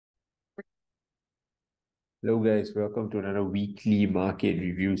Hello guys, welcome to another weekly market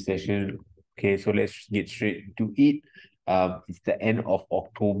review session. Okay, so let's get straight into it. It's the end of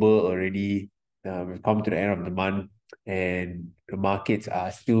October already. We've come to the end of the month and the markets are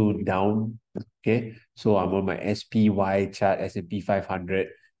still down. Okay, so I'm on my SPY chart, S&P 500.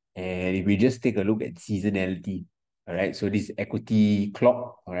 And if we just take a look at seasonality, all right, so this equity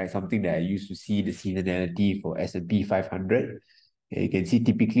clock, all right, something that I used to see the seasonality for S&P 500. You can see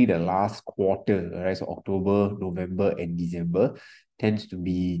typically the last quarter, right? So October, November, and December tends to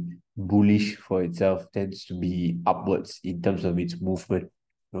be bullish for itself, tends to be upwards in terms of its movement.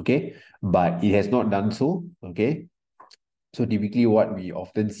 Okay. But it has not done so. Okay. So typically what we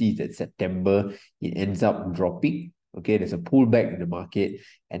often see is that September, it ends up dropping. Okay, there's a pullback in the market,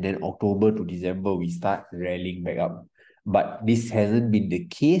 and then October to December, we start rallying back up. But this hasn't been the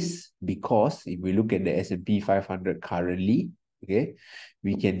case because if we look at the S&P 500 currently, okay,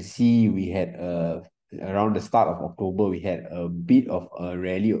 we can see we had around the start of October, we had a bit of a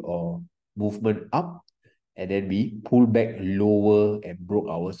rally or movement up, and then we pulled back lower and broke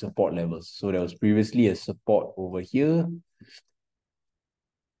our support levels. So there was previously a support over here.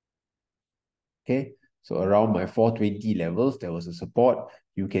 Okay, so around my 420 levels, there was a support.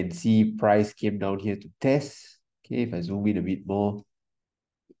 You can see price came down here to test. Okay, if I zoom in a bit more,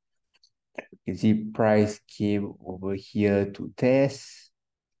 you can see price came over here to test.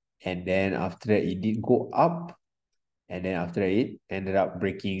 And then after that, it did go up. And then after that, it ended up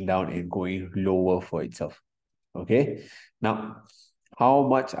breaking down and going lower for itself. Okay, now, how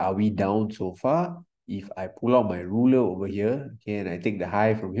much are we down so far? If I pull out my ruler over here, okay, and I take the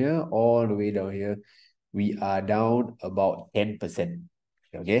high from here all the way down here, we are down about 10%.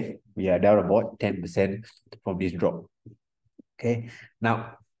 Okay, we are down about 10% from this drop. Okay,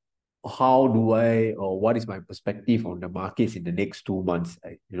 now how do I, or what is my perspective on the markets in the next 2 months?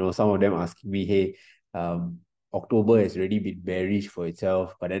 Some of them asking me, hey, October has already been bearish for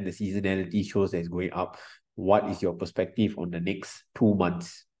itself, but then the seasonality shows that it's going up. What is your perspective on the next 2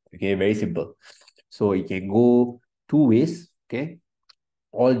 months? Okay, very simple. So it can go two ways. Okay,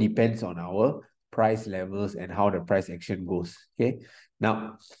 all depends on our price levels and how the price action goes. Okay,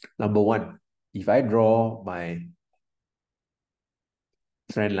 now number one, if I draw my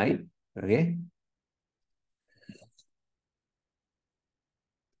trend line, okay,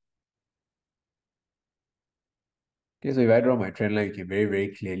 okay, so if I draw my trend line, you can very,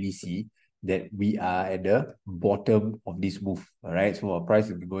 very clearly see that we are at the bottom of this move. All right. So our price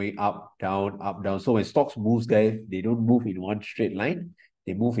is going up, down, up, down. So when stocks moves, guys, they don't move in one straight line.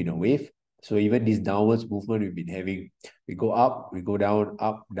 They move in a wave. So even this downwards movement we've been having, we go up, we go down,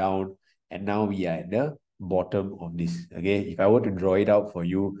 up, down, and now we are at the bottom of this. Okay. If I were to draw it out for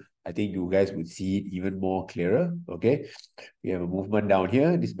you, I think you guys would see it even more clearer. Okay. We have a movement down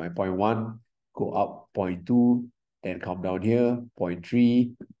here. This is my point one, go up point two, then come down here,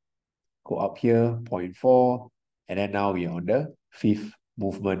 0.3, go up here, 0.4, and then now we're on the fifth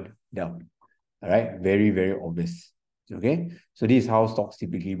movement down. All right, very, very obvious. Okay, so this is how stocks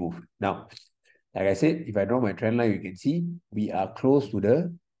typically move. Now, like I said, if I draw my trend line, you can see we are close to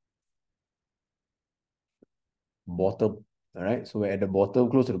the bottom. All right, so we're at the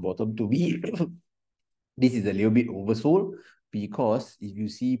bottom, close to the bottom. To me, this is a little bit oversold because if you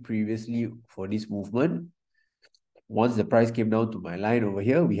see previously for this movement, once the price came down to my line over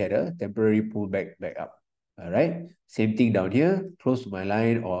here, we had a temporary pullback back up. All right. Same thing down here, close to my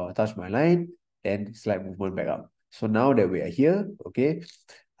line or touch my line, then slight movement back up. So now that we are here, okay,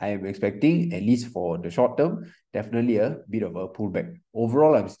 I am expecting, at least for the short term, definitely a bit of a pullback.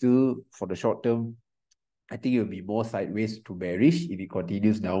 Overall, I'm still, for the short term, I think it will be more sideways to bearish if it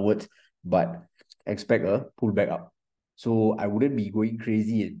continues downwards, but expect a pullback up. So I wouldn't be going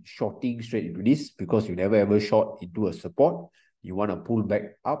crazy and shorting straight into this because you never ever short into a support. You want to pull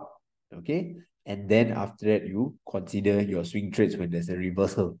back up, okay? And then after that, you consider your swing trades when there's a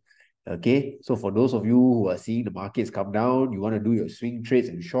reversal. Okay, so for those of you who are seeing the markets come down, you want to do your swing trades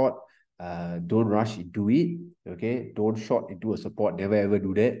and short, don't rush into it. Okay, don't short into a support. Never ever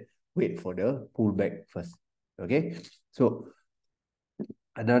do that. Wait for the pullback first. Okay, so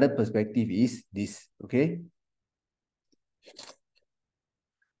another perspective is this. Okay,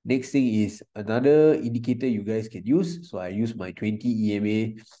 next thing is another indicator you guys can use. So I use my 20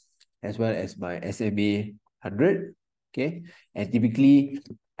 EMA as well as my SMA 100. Okay, and typically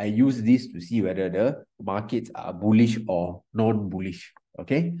I use this to see whether the markets are bullish or non-bullish.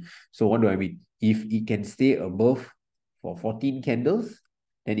 Okay, so what do I mean? If it can stay above for 14 candles,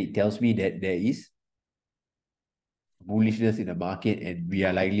 then it tells me that there is bullishness in the market and we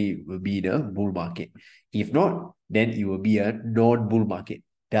are likely will be in a bull market. If not, then it will be a non-bull market.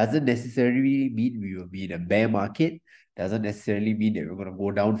 Doesn't necessarily mean we will be in a bear market. Doesn't necessarily mean that we're going to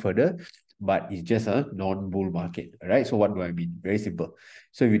go down further, but it's just a non-bull market. All right. So what do I mean? Very simple.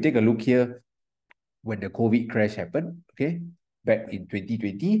 So if you take a look here, when the COVID crash happened, okay, back in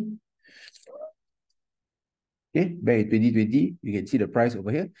 2020, okay, back in 2020, you can see the price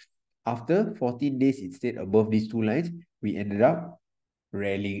over here. After 14 days, it stayed above these two lines. We ended up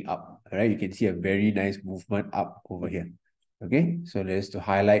rallying up. All right, you can see a very nice movement up over here. Okay, so that's to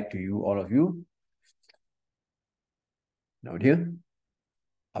highlight to you, all of you. Down here,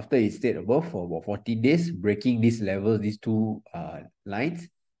 after it stayed above for about 14 days, breaking these levels, these two lines,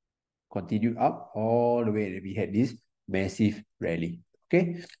 continued up all the way, and we had this massive rally.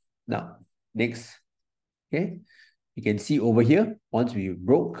 Okay, now next, okay, you can see over here, once we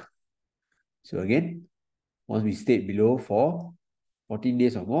broke, so again, once we stayed below for 14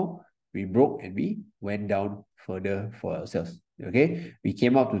 days or more, we broke and we went down further for ourselves. Okay, we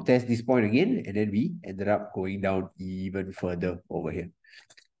came up to test this point again, and then we ended up going down even further over here.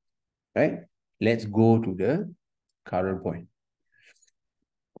 Right? Let's go to the current point.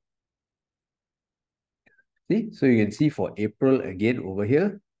 See, so you can see for April again over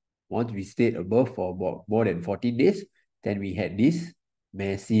here, once we stayed above for about more than 14 days, then we had this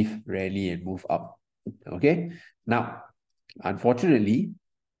massive rally and move up. Okay, now, unfortunately,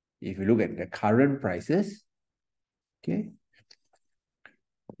 if you look at the current prices, okay,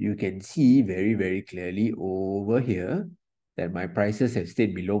 you can see very, very clearly over here that my prices have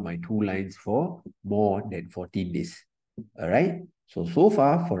stayed below my two lines for more than 14 days. All right. So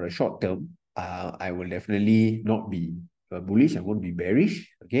far for a short term, I will definitely not be bullish. I won't be bearish.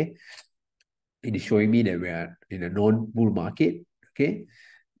 Okay. It is showing me that we are in a non-bull market. Okay.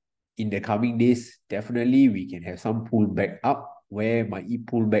 In the coming days, definitely we can have some pull back up. Where might it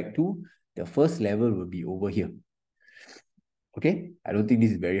pull back to? The first level will be over here. Okay, I don't think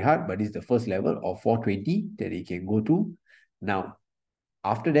this is very hard, but this is the first level of 420 that it can go to. Now,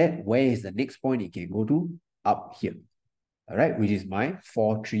 after that, where is the next point it can go to? Up here. All right, which is my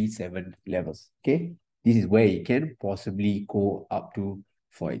 437 levels. Okay, this is where it can possibly go up to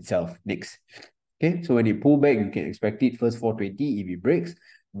for itself next. Okay, so when it pull back, you can expect it first 420. If it breaks,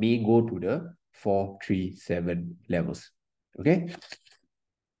 may go to the 437 levels. Okay.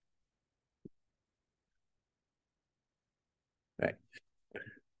 Right.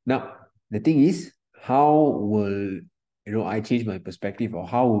 Now, the thing is, how will I change my perspective, or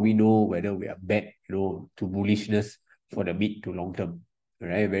how will we know whether we are back, to bullishness for the mid to long term? All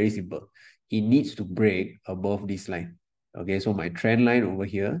right, very simple. It needs to break above this line. Okay, so my trend line over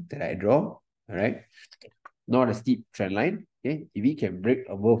here that I draw, all right, not a steep trend line. Okay, if we can break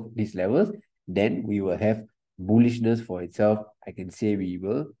above these levels, then we will have bullishness for itself. I can say we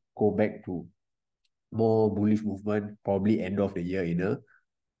will go back to more bullish movement, probably end of the year in a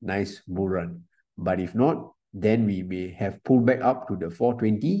nice bull run. But if not, then we may have pulled back up to the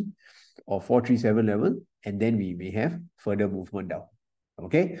 420 or 437 level, and then we may have further movement down.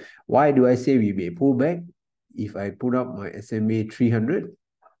 Okay, why do I say we may pull back? If I put up my SMA 300,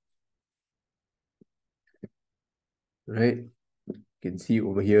 right, you can see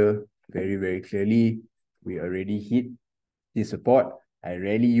over here very, very clearly, we already hit this support. I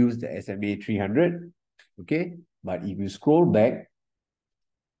rarely use the SMA 300, okay, but if you scroll back,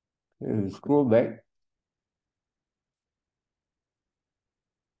 let's go back.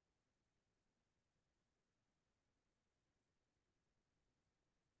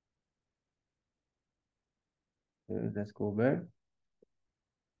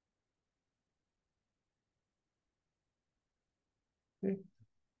 Okay.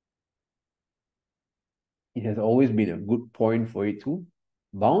 It has always been a good point for it to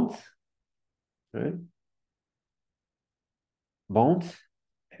bounce, right? Bounce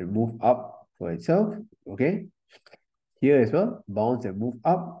and move up for itself, okay? Here as well, bounce and move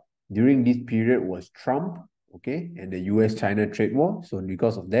up. During this period was Trump, okay, and the US-China trade war. So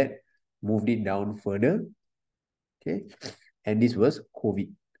because of that, moved it down further, okay? And this was COVID,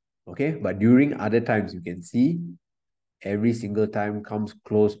 okay? But during other times, you can see every single time comes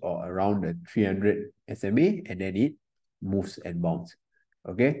close or around the 300 SMA, and then it moves and bounce.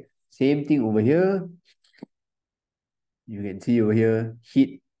 Okay, same thing over here. You can see over here,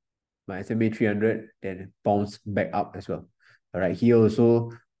 hit my SMA 300, then bounce back up as well. All right, here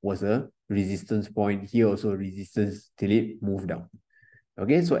also was a resistance point. Here also resistance till it moved down.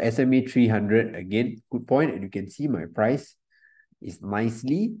 Okay, so SMA 300, again, good point. And you can see my price is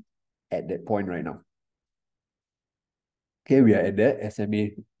nicely at that point right now. Okay, we are at the SMA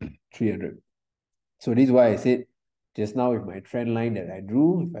 300. So this is why I said just now with my trend line that I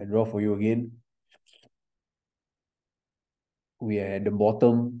drew, if I draw for you again, we are at the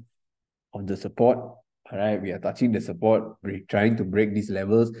bottom of the support. All right, we are touching the support. We're trying to break these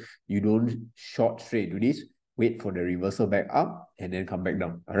levels. You don't short straight to this. Wait for the reversal back up and then come back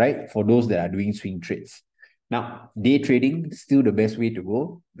down. All right, for those that are doing swing trades. Now, day trading still the best way to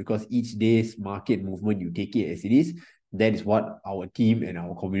go because each day's market movement, you take it as it is. That is what our team and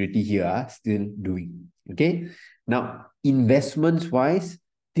our community here are still doing. Okay. Now, investments wise,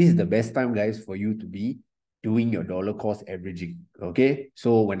 this is the best time, guys, for you to be doing your dollar cost averaging. Okay.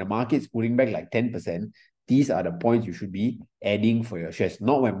 So when the market's pulling back like 10%, these are the points you should be adding for your shares.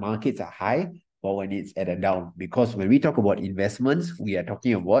 Not when markets are high, but when it's at a down. Because when we talk about investments, we are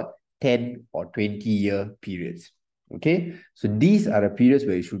talking about 10 or 20-year periods. Okay. So these are the periods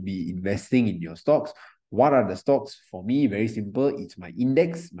where you should be investing in your stocks. What are the stocks? For me, very simple. It's my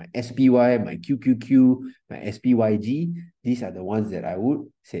index, my SPY, my QQQ, my SPYG. These are the ones that I would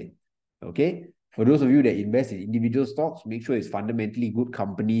say. Okay. For those of you that invest in individual stocks, make sure it's fundamentally good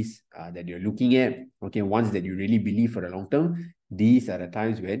companies that you're looking at. Okay, ones that you really believe for the long term. These are the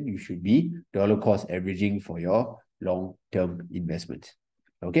times when you should be dollar cost averaging for your long-term investments.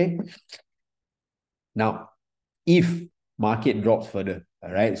 Okay. Now, if market drops further,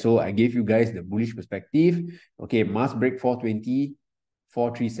 all right, so I gave you guys the bullish perspective. Okay, must break 420,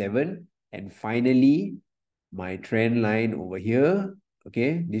 437, and finally my trend line over here.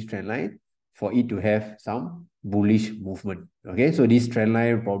 Okay, this trend line for it to have some bullish movement. Okay, so this trend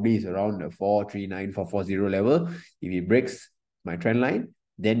line probably is around the 439, 440 level. If it breaks my trend line,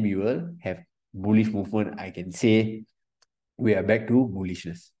 then we will have bullish movement. I can say we are back to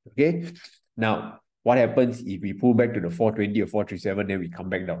bullishness. Okay, now what happens if we pull back to the 420 or 437, then we come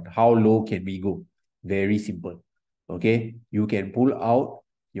back down? How low can we go? Very simple. Okay, you can pull out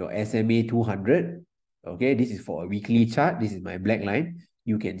your SMA 200. Okay, this is for a weekly chart. This is my black line.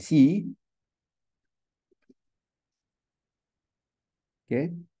 You can see,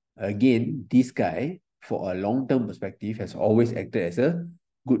 okay, again, this guy, for a long-term perspective, has always acted as a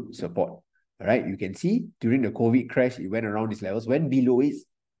good support. All right, you can see during the COVID crash, it went around these levels, went below it,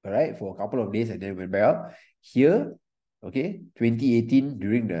 all right, for a couple of days and then went back up. Here, okay, 2018,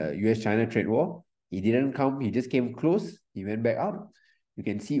 during the US-China trade war, he didn't come, he just came close, he went back up. You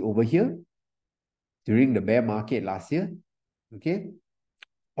can see over here, during the bear market last year, okay,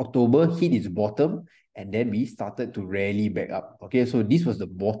 October hit its bottom and then we started to rally back up. Okay, so this was the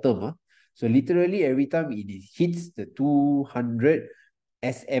bottom. So literally every time it hits the 200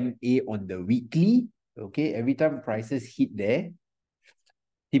 SMA on the weekly, okay, every time prices hit there,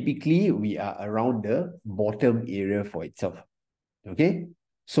 typically we are around the bottom area for itself. Okay,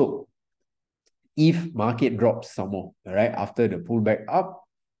 so if market drops some more, all right, after the pullback up,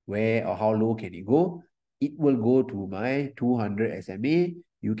 where or how low can it go? It will go to my 200 SMA.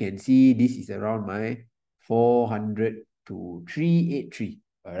 You can see this is around my 400 to 383,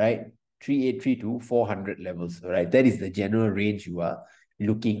 all right? 383 to 400 levels, all right? That is the general range you are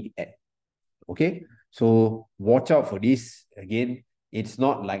looking at, okay? So watch out for this. Again, it's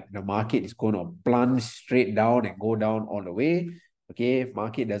not like the market is going to plunge straight down and go down all the way, okay? If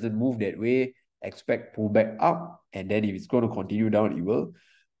market doesn't move that way, expect pullback up, and then if it's going to continue down, it will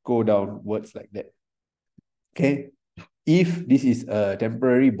go downwards like that. Okay, if this is a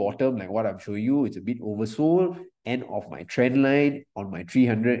temporary bottom like what I'm showing you, it's a bit oversold, end of my trend line on my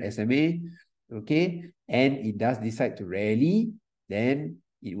 300 SMA, okay, and it does decide to rally, then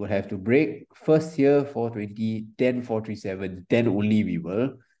it will have to break first here 420, then 437, then only we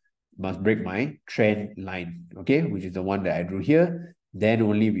will must break my trend line, okay, which is the one that I drew here. Then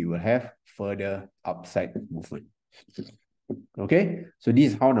only we will have further upside movement. Okay, so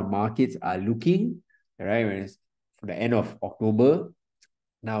this is how the markets are looking, right? When it's for the end of October,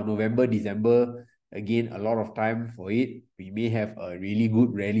 now November, December, again, a lot of time for it. We may have a really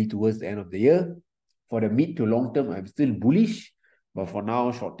good rally towards the end of the year. For the mid to long term, I'm still bullish, but for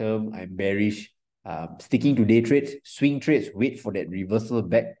now, short term, I'm bearish. Sticking to day trades, swing trades, wait for that reversal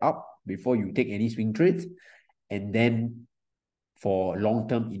back up before you take any swing trades. And then for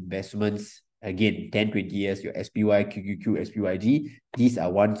long-term investments, again, 10, 20 years, your SPY, QQQ, SPYG, these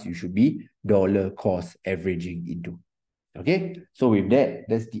are ones you should be dollar cost averaging into. Okay, so with that,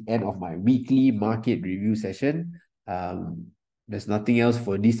 that's the end of my weekly market review session. There's nothing else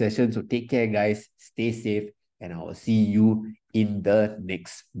for this session, so take care, guys. Stay safe, and I will see you in the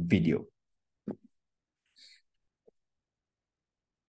next video.